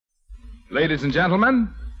Ladies and gentlemen,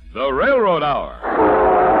 the Railroad Hour.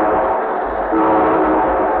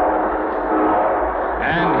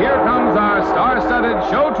 And here comes our star-studded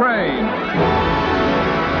show train.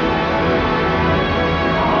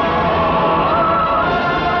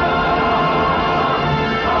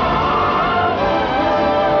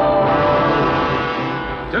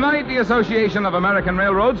 Tonight, the Association of American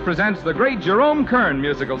Railroads presents the great Jerome Kern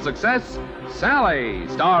musical success, Sally,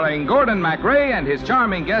 starring Gordon MacRae and his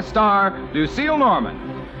charming guest star, Lucille Norman.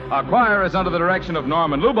 Our choir is under the direction of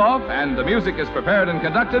Norman Luboff, and the music is prepared and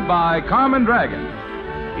conducted by Carmen Dragon.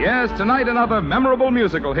 Yes, tonight another memorable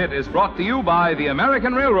musical hit is brought to you by the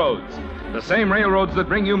American Railroads, the same railroads that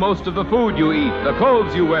bring you most of the food you eat, the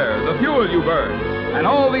clothes you wear, the fuel you burn, and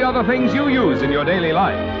all the other things you use in your daily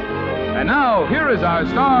life. And now, here is our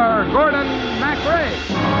star, Gordon MacRae.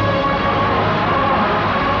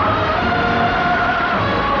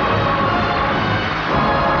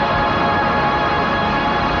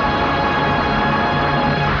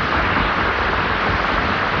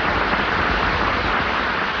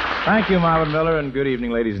 Thank you, Marvin Miller, and good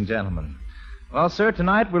evening, ladies and gentlemen. Well, sir,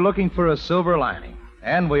 tonight we're looking for a silver lining,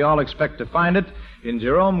 and we all expect to find it in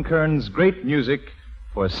Jerome Kern's great music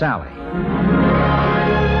for Sally.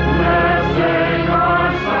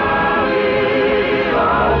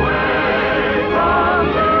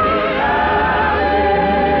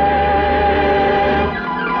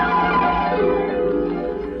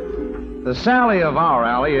 The Sally of our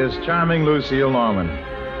alley is charming Lucille Norman.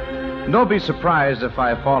 Don't be surprised if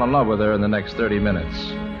I fall in love with her in the next 30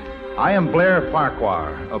 minutes. I am Blair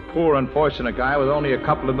Farquhar, a poor, unfortunate guy with only a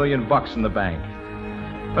couple of $1,000,000 in the bank.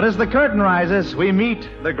 But as the curtain rises, we meet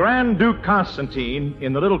the Grand Duke Constantine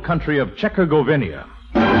in the little country of Czechoslovakia.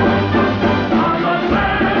 On the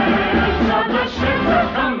flags of the ships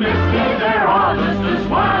that come misty, they're all just as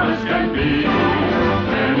wild as can be.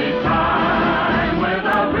 Any time,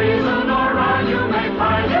 without reason or rhyme, you may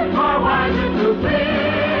find it more wiser to be.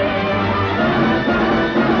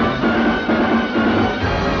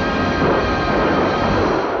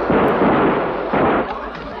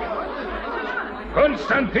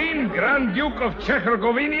 Constantine, Grand Duke of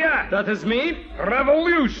Czechoslovakia. That is me?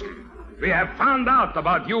 Revolution. We have found out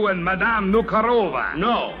about you and Madame Nukharova.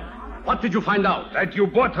 No. What did you find out? That you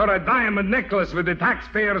bought her a diamond necklace with the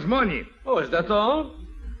taxpayers' money. Oh, is that all?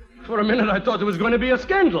 For a minute I thought it was going to be a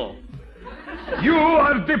scandal. You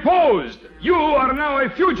are deposed. You are now a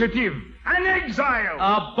fugitive, an exile.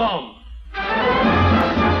 A bum.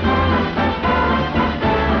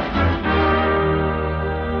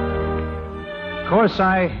 Of course,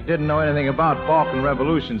 I didn't know anything about Balkan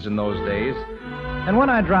revolutions in those days. And when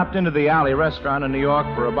I dropped into the Alley restaurant in New York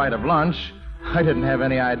for a bite of lunch, I didn't have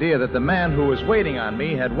any idea that the man who was waiting on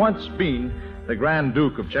me had once been the Grand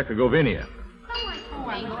Duke of Czechoslovakia.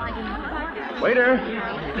 Waiter!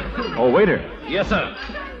 Oh, waiter. Yes, sir.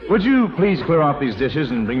 Would you please clear off these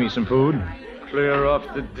dishes and bring me some food? Clear off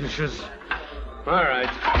the dishes. All right.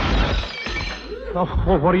 Oh,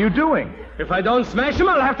 well, what are you doing? If I don't smash them,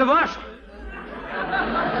 I'll have to wash them.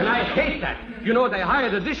 And I hate that. You know, they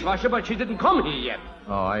hired a dishwasher, but she didn't come here yet.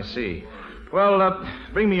 Oh, I see. Well,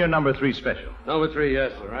 bring me your number 3 special. Number 3,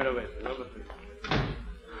 yes, sir. Right away. Number 3.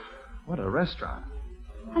 What a restaurant.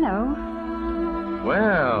 Hello.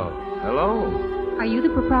 Well, hello. Are you the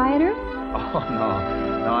proprietor? Oh, no.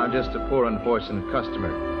 No, I'm just a poor, unfortunate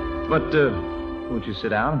customer. But, won't you sit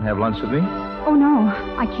down and have lunch with me? Oh, no,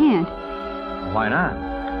 I can't. Why not?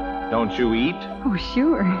 Don't you eat? Oh,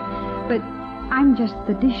 sure. But I'm just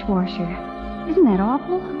the dishwasher. Isn't that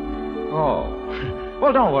awful? Oh.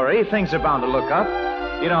 Well, don't worry. Things are bound to look up.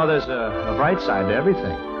 You know, there's a bright side to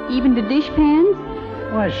everything. Even to dishpans?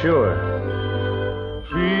 Why, sure.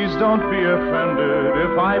 Please don't be offended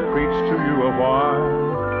if I preach to you a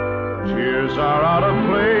while. Tears are out of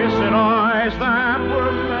place in eyes that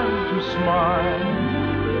were meant to smile.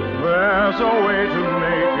 There's a way to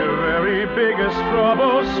make your very biggest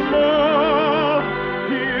trouble small.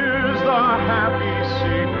 Here's the happy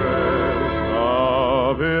secret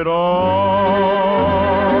of it all.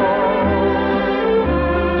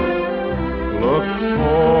 Look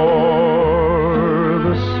for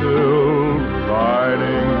the silver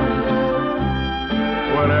lining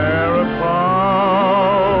whene'er a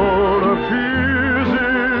cloud appears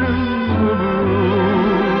in the blue.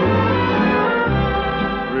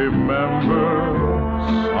 Remember,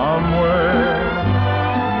 somewhere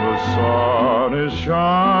the sun is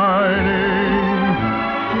shining,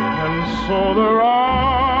 and so the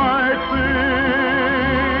right thing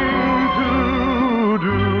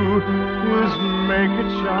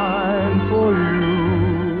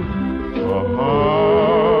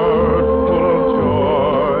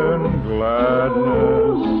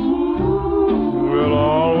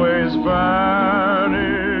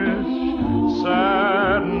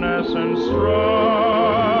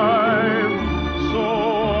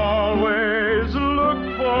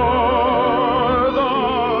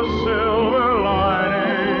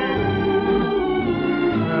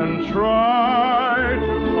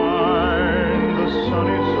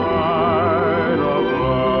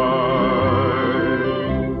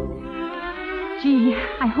Johnny.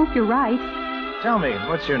 I hope you're right. Tell me,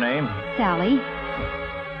 what's your name? Sally.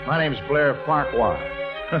 My name's Blair Farquhar.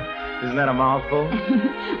 Isn't that a mouthful?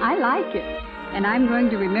 I like it. And I'm going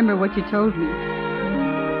to remember what you told me.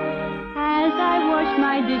 As I wash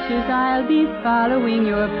my dishes, I'll be following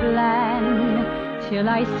your plan till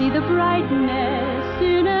I see the brightness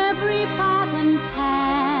in every pot and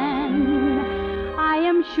pan. I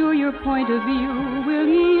am sure your point of view will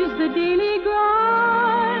ease the daily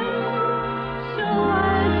grind. So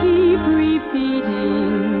I'll keep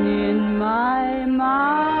repeating in my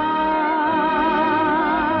mind.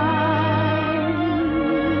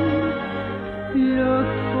 Look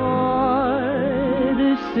for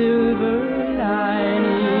the silver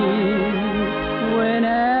lining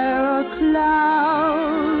whene'er a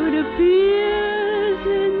cloud appears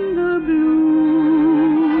in the blue.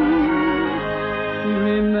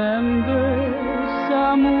 Remember,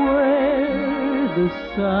 somewhere the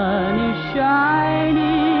sun is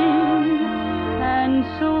shining, and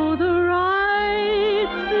so the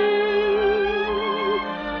right thing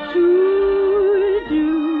to do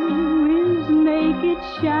is make it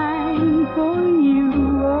shine for you.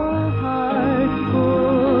 A heart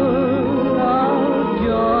full of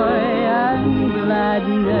joy and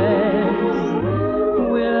gladness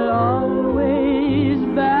will always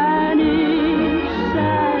banish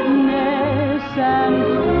sadness and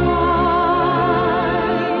strife.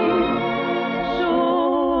 So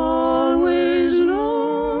always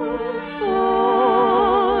look for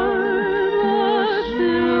the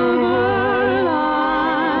silver lining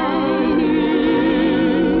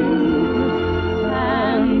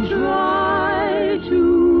and try to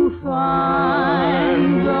find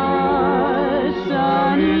the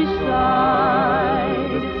sunny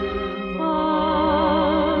side of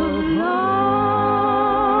life.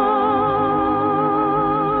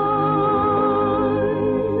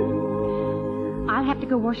 I'll have to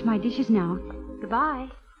go wash my dishes now. Goodbye.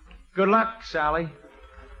 Good luck, Sally.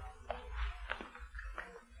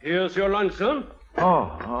 Here's your lunch, son.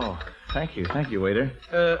 Oh, thank you, waiter.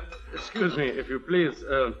 Excuse me, if you please.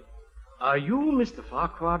 Are you Mr.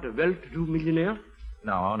 Farquhar, the well-to-do millionaire?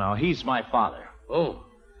 No, he's my father. Oh.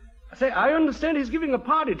 Say, I understand he's giving a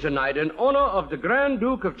party tonight in honor of the Grand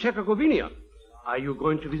Duke of Czechoslovakia. Are you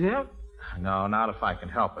going to be there? No, not if I can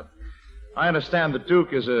help it. I understand the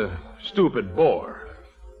Duke is a stupid bore.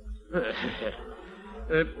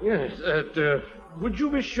 Yes. Would you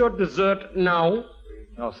wish your dessert now?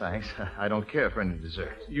 No, thanks. I don't care for any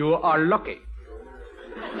dessert. You are lucky.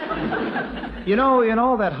 You know, in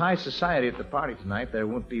all that high society at the party tonight, there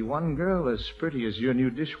won't be one girl as pretty as your new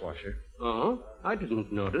dishwasher. Uh-huh. I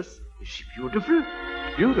didn't notice. Is she beautiful?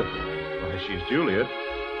 Beautiful. Why, she's Juliet,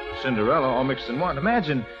 Cinderella, all mixed in one.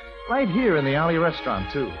 Imagine, right here in the alley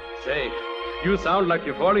restaurant, too. Say, you sound like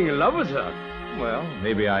you're falling in love with her. Well,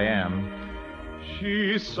 maybe I am.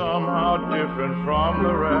 She's somehow different from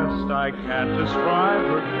the rest. I can't describe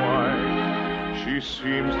her quite. She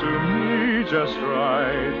seems to me just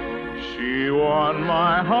right. She won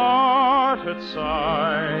my heart at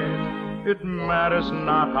sight. It matters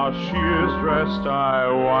not how she is dressed. I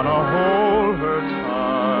want to hold her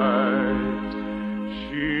tight.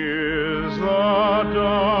 She is the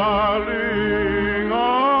darling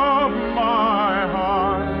of my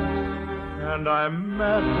heart, and I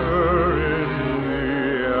met her in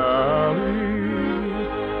the alley,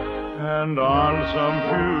 and on some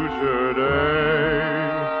future day,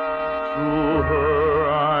 to her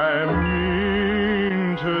I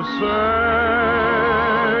mean to say,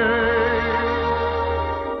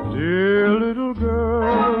 dear little girl,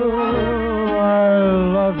 I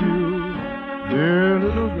love you, dear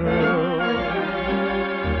little girl.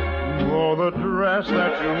 Oh, the dress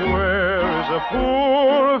that you wear is a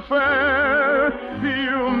poor affair.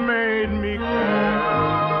 You made me care.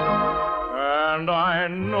 And I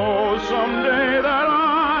know someday that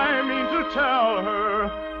I mean to tell her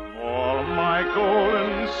all my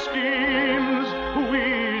golden schemes. We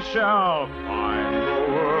shall find the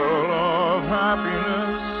world of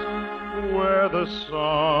happiness where the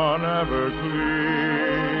sun ever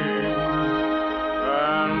gleams.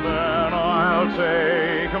 And then I'll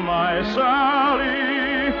take my Sally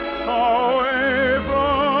away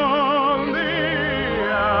from the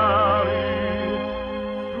alley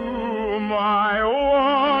to my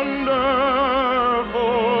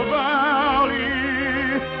wonderful valley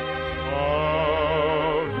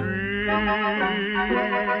of dreams.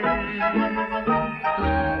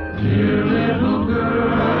 Dear little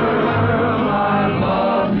girl, I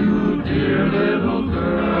love you, dear little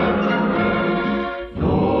girl.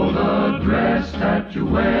 Though the dress that you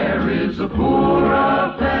wear is a poor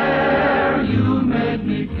affair, you made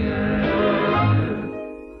me care.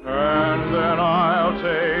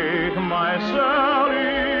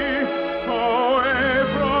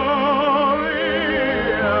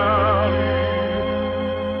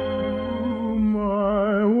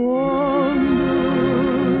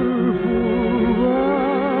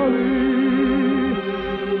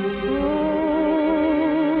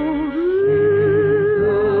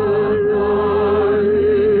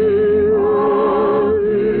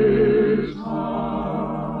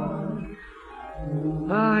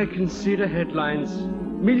 I can see the headlines.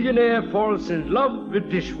 Millionaire falls in love with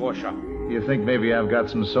dishwasher. You think maybe I've got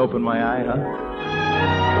some soap in my eye, huh?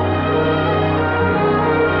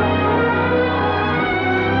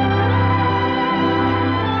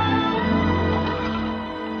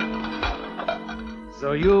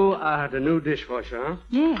 So you are the new dishwasher, huh?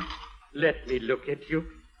 Yes. Let me look at you.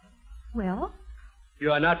 Well?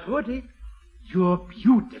 You are not pretty. You're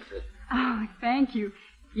beautiful. Oh, thank you.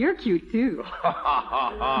 You're cute, too.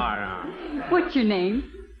 What's your name?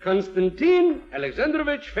 Konstantin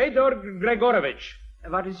Alexandrovich Fedor Gregorovich.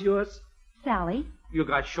 What is yours? Sally. You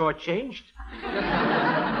got shortchanged.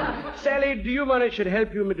 Sally, do you want I should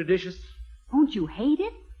help you with the dishes? Don't you hate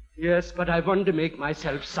it? Yes, but I want to make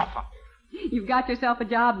myself suffer. You've got yourself a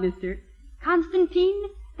job, mister. Constantine,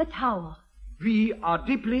 the towel. We are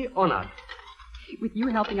deeply honored. With you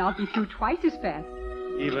helping, I'll be through twice as fast.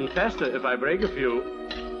 Even faster if I break a few.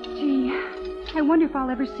 Gee, I wonder if I'll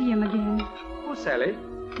ever see him again. Oh, Sally.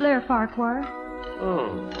 Blair Farquhar.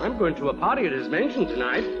 Oh, I'm going to a party at his mansion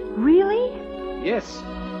tonight. Really? Yes.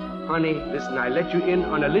 Honey, listen, I let you in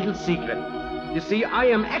on a little secret. You see, I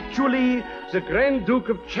am actually the Grand Duke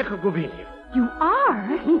of Czechoslovakia. You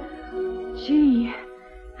are? Gee,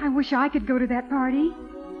 I wish I could go to that party.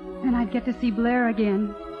 Then I'd get to see Blair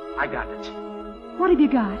again. I got it. What have you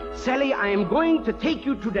got? Sally, I am going to take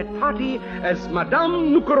you to that party as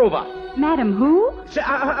Madame Nukarova. Madam who?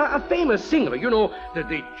 A famous singer, you know, the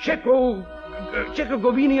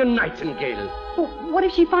Czechoslovakian Nightingale. Well, what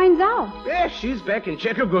if she finds out? Yes, she's back in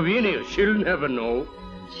Czechoslovakia. She'll never know.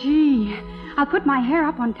 Gee, I'll put my hair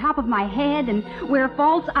up on top of my head and wear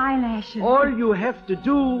false eyelashes. All you have to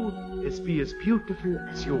do is be as beautiful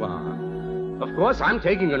as you are. Of course, I'm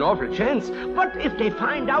taking an awful chance, but if they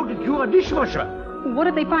find out that you're a dishwasher... What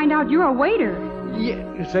if they find out you're a waiter? Yeah,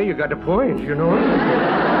 you say you got a point, you know. All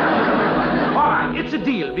right, it's a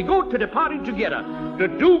deal. We go to the party together. The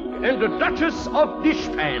Duke and the Duchess of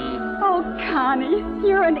Dishpan. Oh, Connie,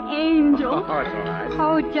 you're an angel. Oh, it's all right.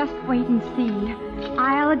 Oh, just wait and see.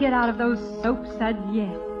 I'll get out of those soap suds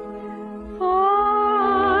yet.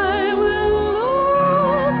 I will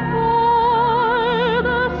look for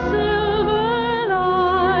the silver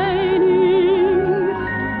lining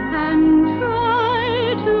and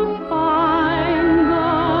try to find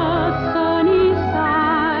the sunny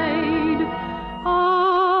side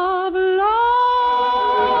of life.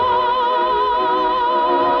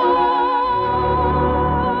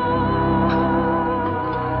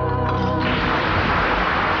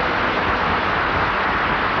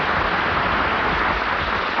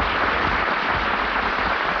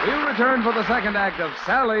 We'll return for the second act of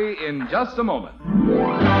Sally in just a moment.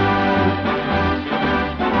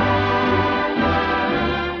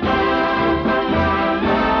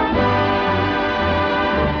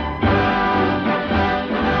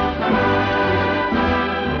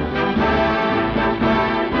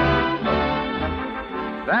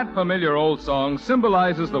 That familiar old song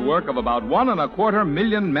symbolizes the work of about 1.25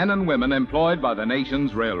 million men and women employed by the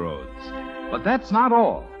nation's railroads. But that's not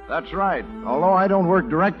all. That's right. Although I don't work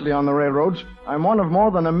directly on the railroads, I'm one of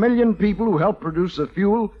more than 1 million people who help produce the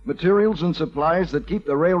fuel, materials, and supplies that keep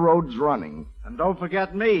the railroads running. And don't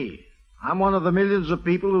forget me. I'm one of the millions of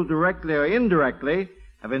people who directly or indirectly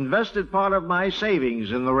have invested part of my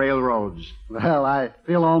savings in the railroads. Well, I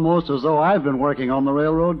feel almost as though I've been working on the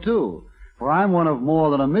railroad, too. For I'm one of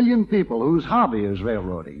more than 1 million people whose hobby is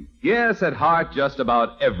railroading. Yes, at heart, just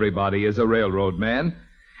about everybody is a railroad man.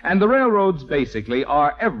 And the railroads basically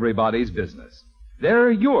are everybody's business. They're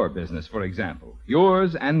your business, for example,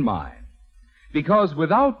 yours and mine. Because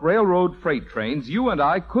without railroad freight trains, you and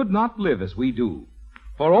I could not live as we do.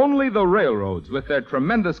 For only the railroads, with their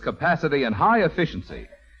tremendous capacity and high efficiency,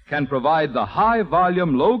 can provide the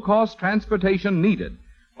high-volume, low-cost transportation needed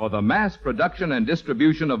for the mass production and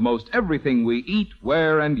distribution of most everything we eat,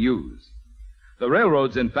 wear, and use. The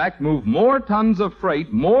railroads, in fact, move more tons of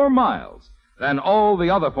freight, more miles, than all the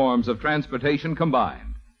other forms of transportation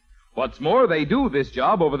combined. What's more, they do this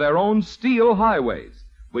job over their own steel highways,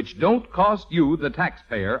 which don't cost you, the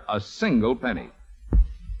taxpayer, a single penny.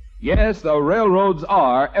 Yes, the railroads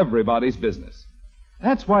are everybody's business.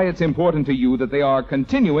 That's why it's important to you that they are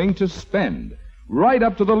continuing to spend right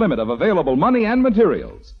up to the limit of available money and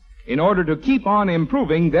materials in order to keep on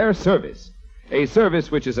improving their service, a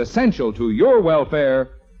service which is essential to your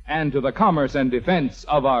welfare and to the commerce and defense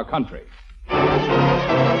of our country.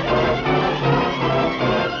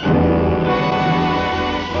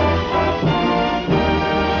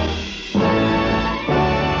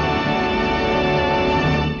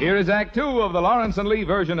 Here is Act Two of the Lawrence and Lee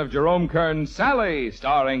version of Jerome Kern's Sally,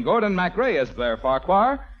 starring Gordon MacRae as Blair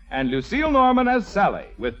Farquhar and Lucille Norman as Sally,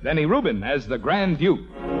 with Benny Rubin as the Grand Duke.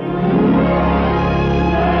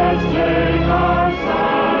 Let's take our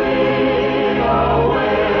Sally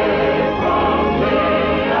away from the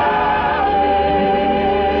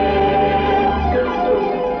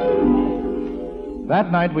alley.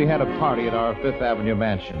 That night we had a party at our Fifth Avenue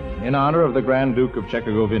mansion in honor of the Grand Duke of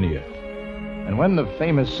Czechoslovakia. And when the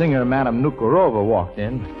famous singer Madame Nukarova walked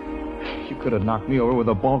in, she could have knocked me over with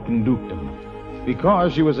a Balkan dukedom.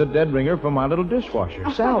 Because she was a dead ringer for my little dishwasher,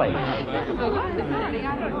 Sally.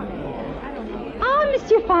 Ah,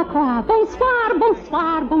 Monsieur Farquhar. Bonsoir,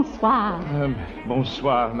 bonsoir, bonsoir.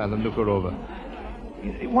 Bonsoir, Madame Nukarova.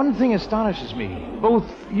 One thing astonishes me.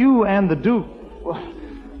 Both you and the Duke, well,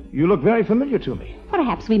 you look very familiar to me.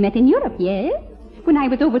 Perhaps we met in Europe, yes? When I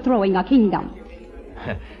was overthrowing a kingdom.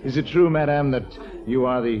 Is it true, Madame, that you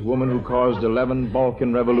are the woman who caused 11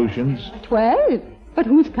 Balkan revolutions? 12? But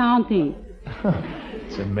who's counting?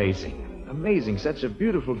 It's amazing. Amazing. Such a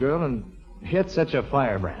beautiful girl and yet such a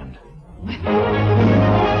firebrand.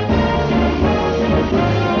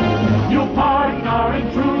 You'll pardon our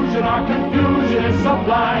intrusion, our confusion is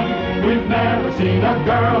sublime. We've never seen a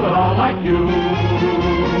girl at all like you.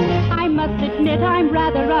 I must admit I'm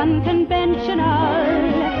rather unconventional.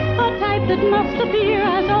 A type that must appear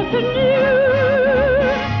as often new.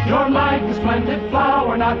 You're like a splendid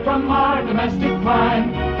flower, not from our domestic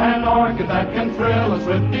vine. An orchid that can thrill us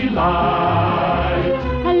with delight.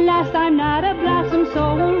 Alas, I'm not a blossom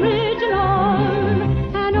so original.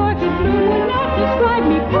 An orchid bloom would not describe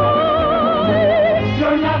me quite.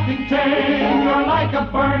 You're nothing tame, you're like a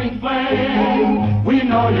burning flame. We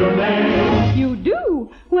know your name. You do?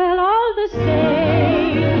 Well, all the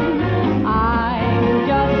same, I'm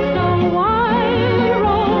just a wild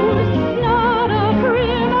rose, not a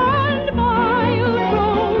prim and mild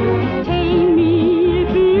rose. Tame me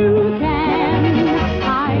if you can.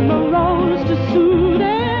 I'm a rose to soothe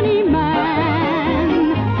any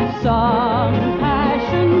man. Some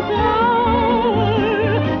passion flower,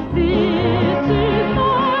 this is my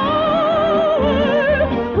hour.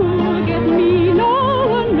 Who'll get me, no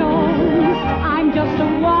one knows. I'm just a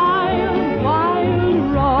wild, wild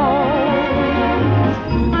rose.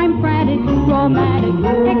 I'm frantic, romantic,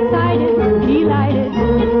 excited, delighted,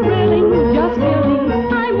 it's thrilling, just thrilling.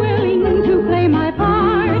 I'm willing to play my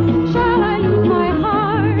part. Shall I lose my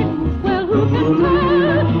heart? Well, who can tell?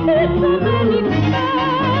 It's a very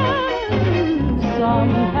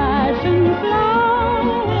some passion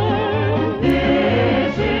flower.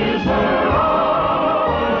 This is her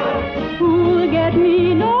hour. Who'll get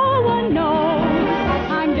me? No one knows.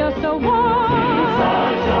 I'm just a wild.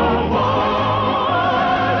 Such a wild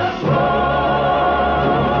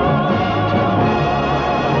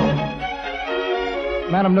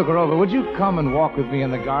rose. Madame Nukarova, would you come and walk with me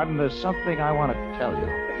in the garden? There's something I want to tell you.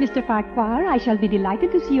 Mr. Farquhar, I shall be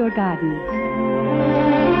delighted to see your garden.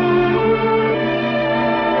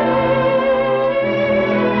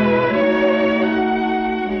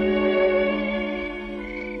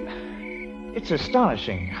 It's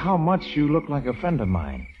astonishing how much you look like a friend of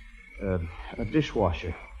mine. A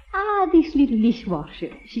dishwasher. Ah, this little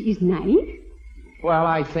dishwasher. She is nice. Well,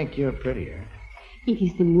 I think you're prettier. It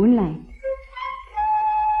is the moonlight.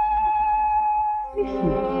 Listen,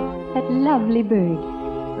 that lovely bird.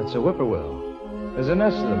 That's a whippoorwill. There's a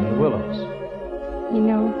nest of them in the willows. You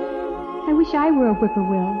know, I wish I were a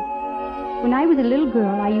whippoorwill. When I was a little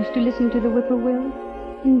girl, I used to listen to the whippoorwill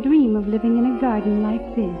and dream of living in a garden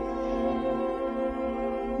like this.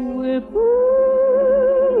 Whippoorwill,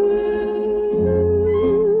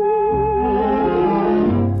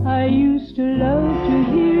 I used to love to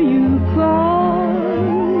hear you call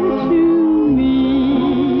to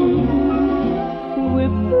me.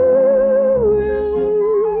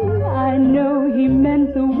 Whippoorwill, I know he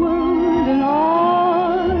meant the world and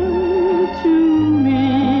all to me.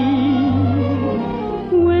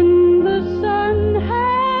 When the sun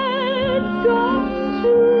had gone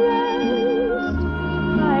to rest,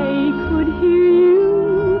 I could hear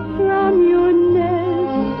you from your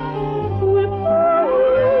nest. Whippoorwill,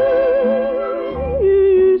 you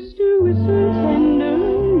used to whistle tenderly.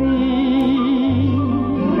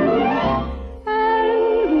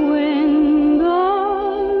 And when the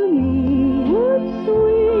moon would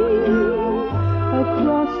swing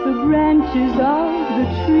across the branches of the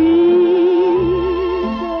trees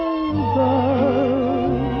above,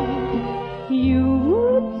 you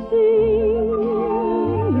would sing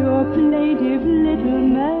your plaintive little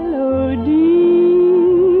melodies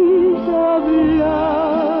of love.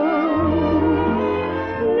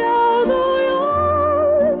 Now though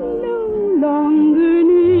you're no longer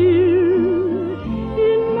near,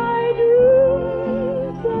 in my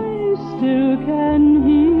dreams I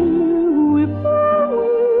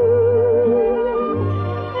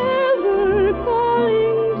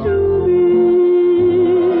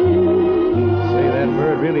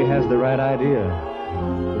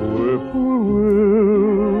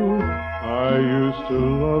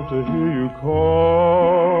to hear you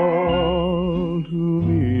call to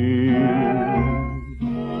me.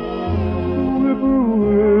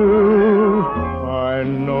 Whippoorwill, I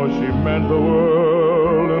know she meant the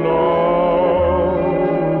world and all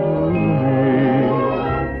to me.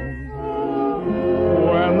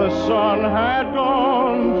 When the sun had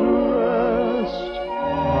gone to rest,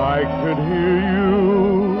 I could hear you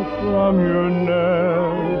from your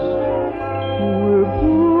nest.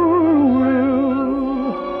 Whippoorwill,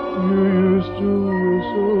 you used to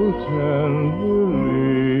whistle tenderly.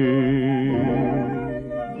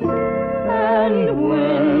 And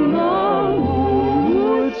when the moon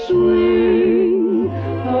would swing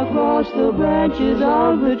across the branches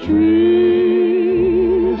of the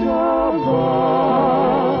trees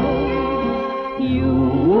above, you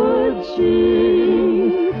would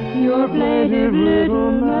sing your plaintive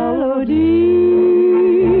little melodies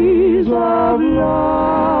of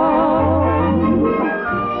love.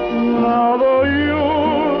 Now though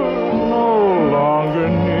you're no longer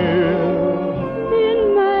near,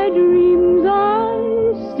 In my dreams I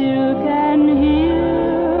still can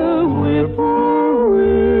hear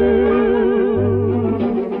whippoorwill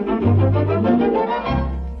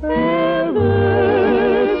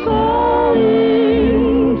ever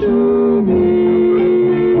calling to me.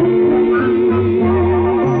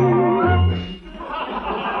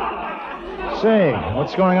 Say,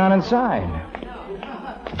 what's going on inside?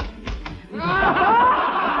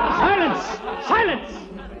 Silence! Silence!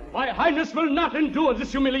 My Highness will not endure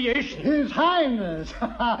this humiliation. His Highness.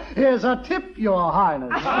 Here's a tip, Your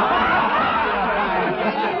Highness.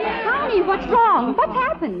 Connie, what's wrong? What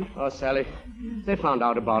happened? Oh, Sally, they found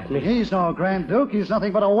out about me. He's no Grand Duke. He's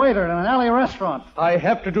nothing but a waiter in an alley restaurant. I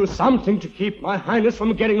have to do something to keep my Highness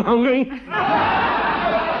from getting hungry.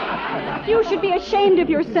 You should be ashamed of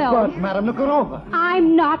yourself. But, Madame Nukarova.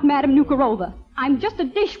 I'm not Madame Nukarova. I'm just a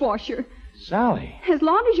dishwasher. Sally. As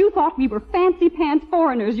long as you thought we were fancy pants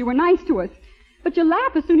foreigners, you were nice to us. But you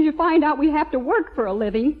laugh as soon as you find out we have to work for a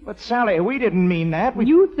living. But, Sally, we didn't mean that.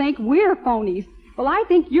 You think we're phonies. Well, I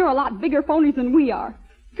think you're a lot bigger phonies than we are.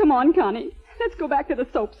 Come on, Connie. Let's go back to the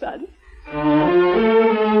soap suds.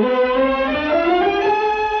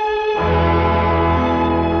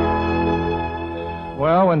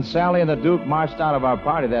 Well, when Sally and the Duke marched out of our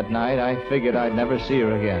party that night, I figured I'd never see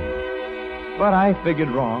her again. But I figured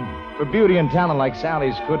wrong. For beauty and talent like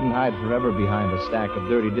Sally's couldn't hide forever behind a stack of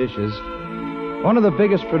dirty dishes. One of the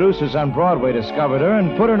biggest producers on Broadway discovered her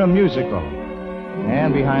and put her in a musical.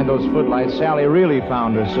 And behind those footlights, Sally really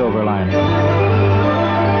found her silver lining.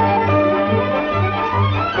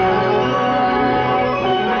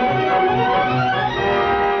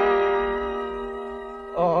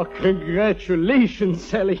 Oh, congratulations,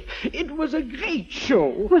 Sally. It was a great show.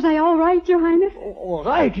 Was I all right, Your Highness? All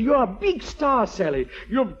right, you're a big star, Sally.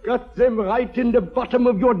 You've got them right in the bottom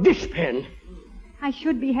of your dishpan. I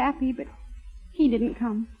should be happy, but he didn't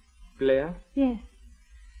come. Blair? Yes.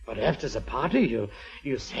 But after the party,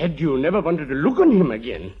 you said you never wanted to look on him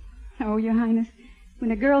again. Oh, Your Highness,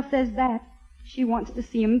 when a girl says that, she wants to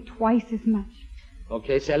see him twice as much.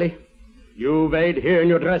 Okay, Sally. You wait here in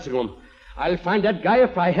your dressing room. I'll find that guy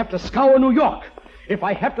if I have to scour New York. If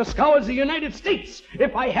I have to scour the United States.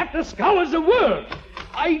 If I have to scour the world.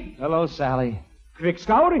 Hello, Sally. Quick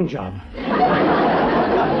scouring job.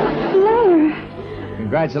 Blair.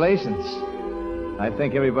 Congratulations. I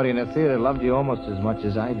think everybody in the theater loved you almost as much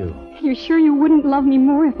as I do. You're sure you wouldn't love me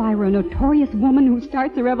more if I were a notorious woman who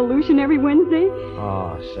starts a revolution every Wednesday?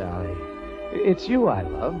 Oh, Sally. It's you I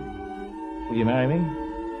love. Will you marry me?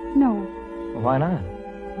 No. Well, why not?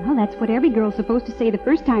 Well, that's what every girl's supposed to say the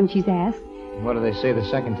first time she's asked. What do they say the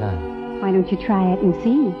second time? Why don't you try it and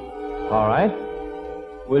see? All right.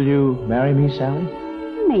 Will you marry me, Sally?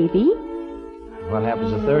 Maybe. What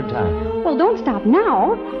happens the third time? Well, don't stop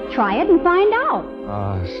now. Try it and find out.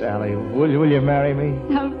 Oh, Sally, will you marry me?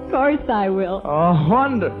 Of course I will. Oh,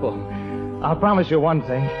 wonderful. I'll promise you one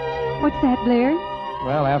thing. What's that, Blair?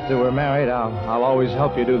 Well, after we're married, I'll always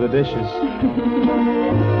help you do the dishes.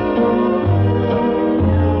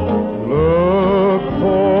 Look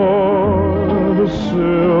for the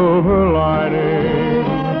silver lining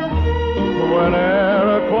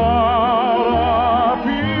whenever a cloud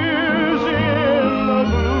appears in the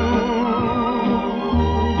blue.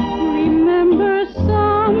 Remember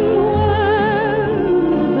somewhere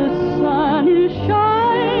the sun is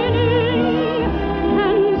shining,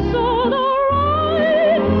 and so the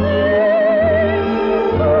right thing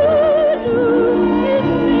to do is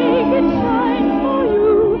make it shine for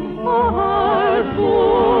you, a heart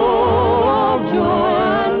full of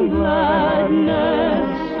joy and gladness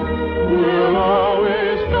will always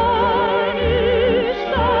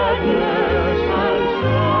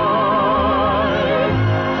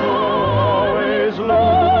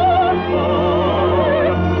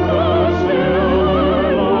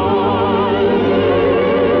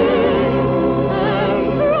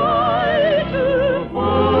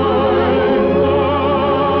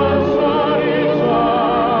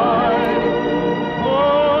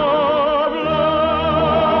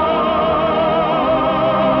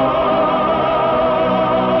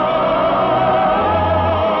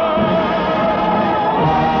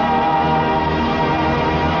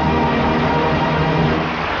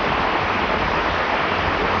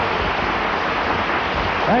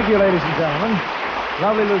you, ladies and gentlemen.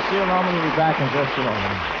 Lovely Lucille Norman will be back in just a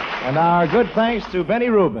moment. And our good thanks to Benny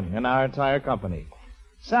Rubin and our entire company.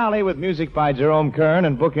 Sally, with music by Jerome Kern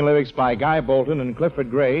and booking lyrics by Guy Bolton and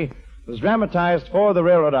Clifford Gray, was dramatized for the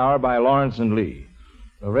Railroad Hour by Lawrence and Lee.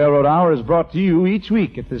 The Railroad Hour is brought to you each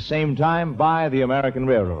week at the same time by the American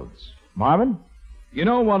Railroads. Marvin? You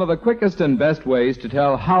know, one of the quickest and best ways to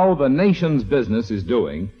tell how the nation's business is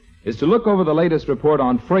doing is to look over the latest report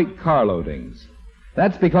on freight car loadings.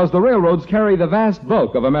 That's because the railroads carry the vast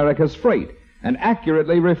bulk of America's freight and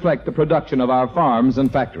accurately reflect the production of our farms and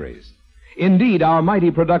factories. Indeed, our mighty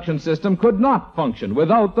production system could not function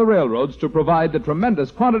without the railroads to provide the tremendous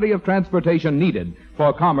quantity of transportation needed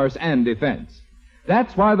for commerce and defense.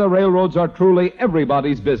 That's why the railroads are truly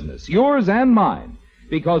everybody's business, yours and mine,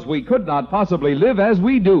 because we could not possibly live as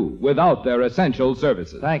we do without their essential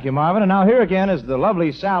services. Thank you, Marvin. And now here again is the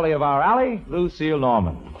lovely Sally of our alley, Lucille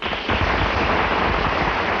Norman.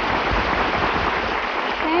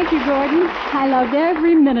 Thank you, Gordon. I loved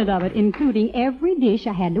every minute of it, including every dish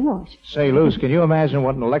I had to wash. Say, Luce, can you imagine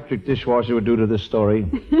what an electric dishwasher would do to this story?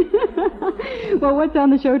 Well, what's on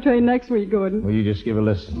the show train next week, Gordon? Will you just give a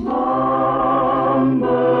listen?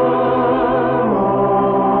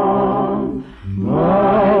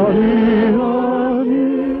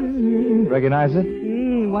 Recognize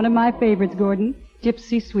it? One of my favorites, Gordon.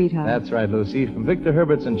 Gypsy Sweetheart. That's right, Lucy, from Victor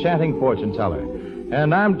Herbert's enchanting fortune teller.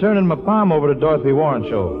 And I'm turning my palm over to Dorothy Warren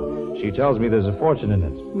Show. She tells me there's a fortune in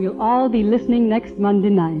it. We'll all be listening next Monday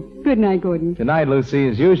night. Good night, Gordon. Good night, Lucy.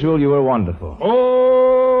 As usual, you were wonderful.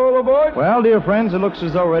 All aboard! Well, dear friends, it looks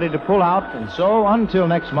as though we're ready to pull out. And so, until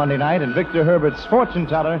next Monday night and Victor Herbert's fortune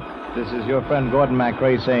teller, this is your friend Gordon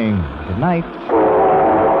MacRae saying good night.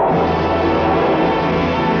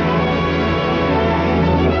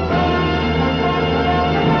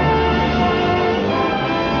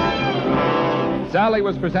 Sally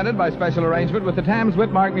was presented by special arrangement with the Tams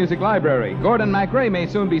Whitmark Music Library. Gordon MacRae may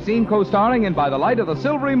soon be seen co-starring in By the Light of the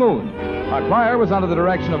Silvery Moon. Our choir was under the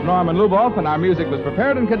direction of Norman Luboff, and our music was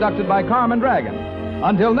prepared and conducted by Carmen Dragon.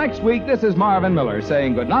 Until next week, this is Marvin Miller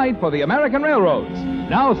saying good night for the American Railroads.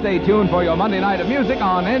 Now stay tuned for your Monday night of music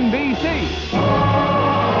on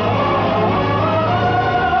NBC.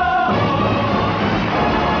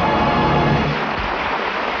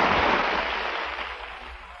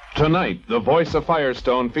 Tonight, The Voice of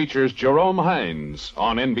Firestone features Jerome Hines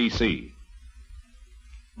on NBC.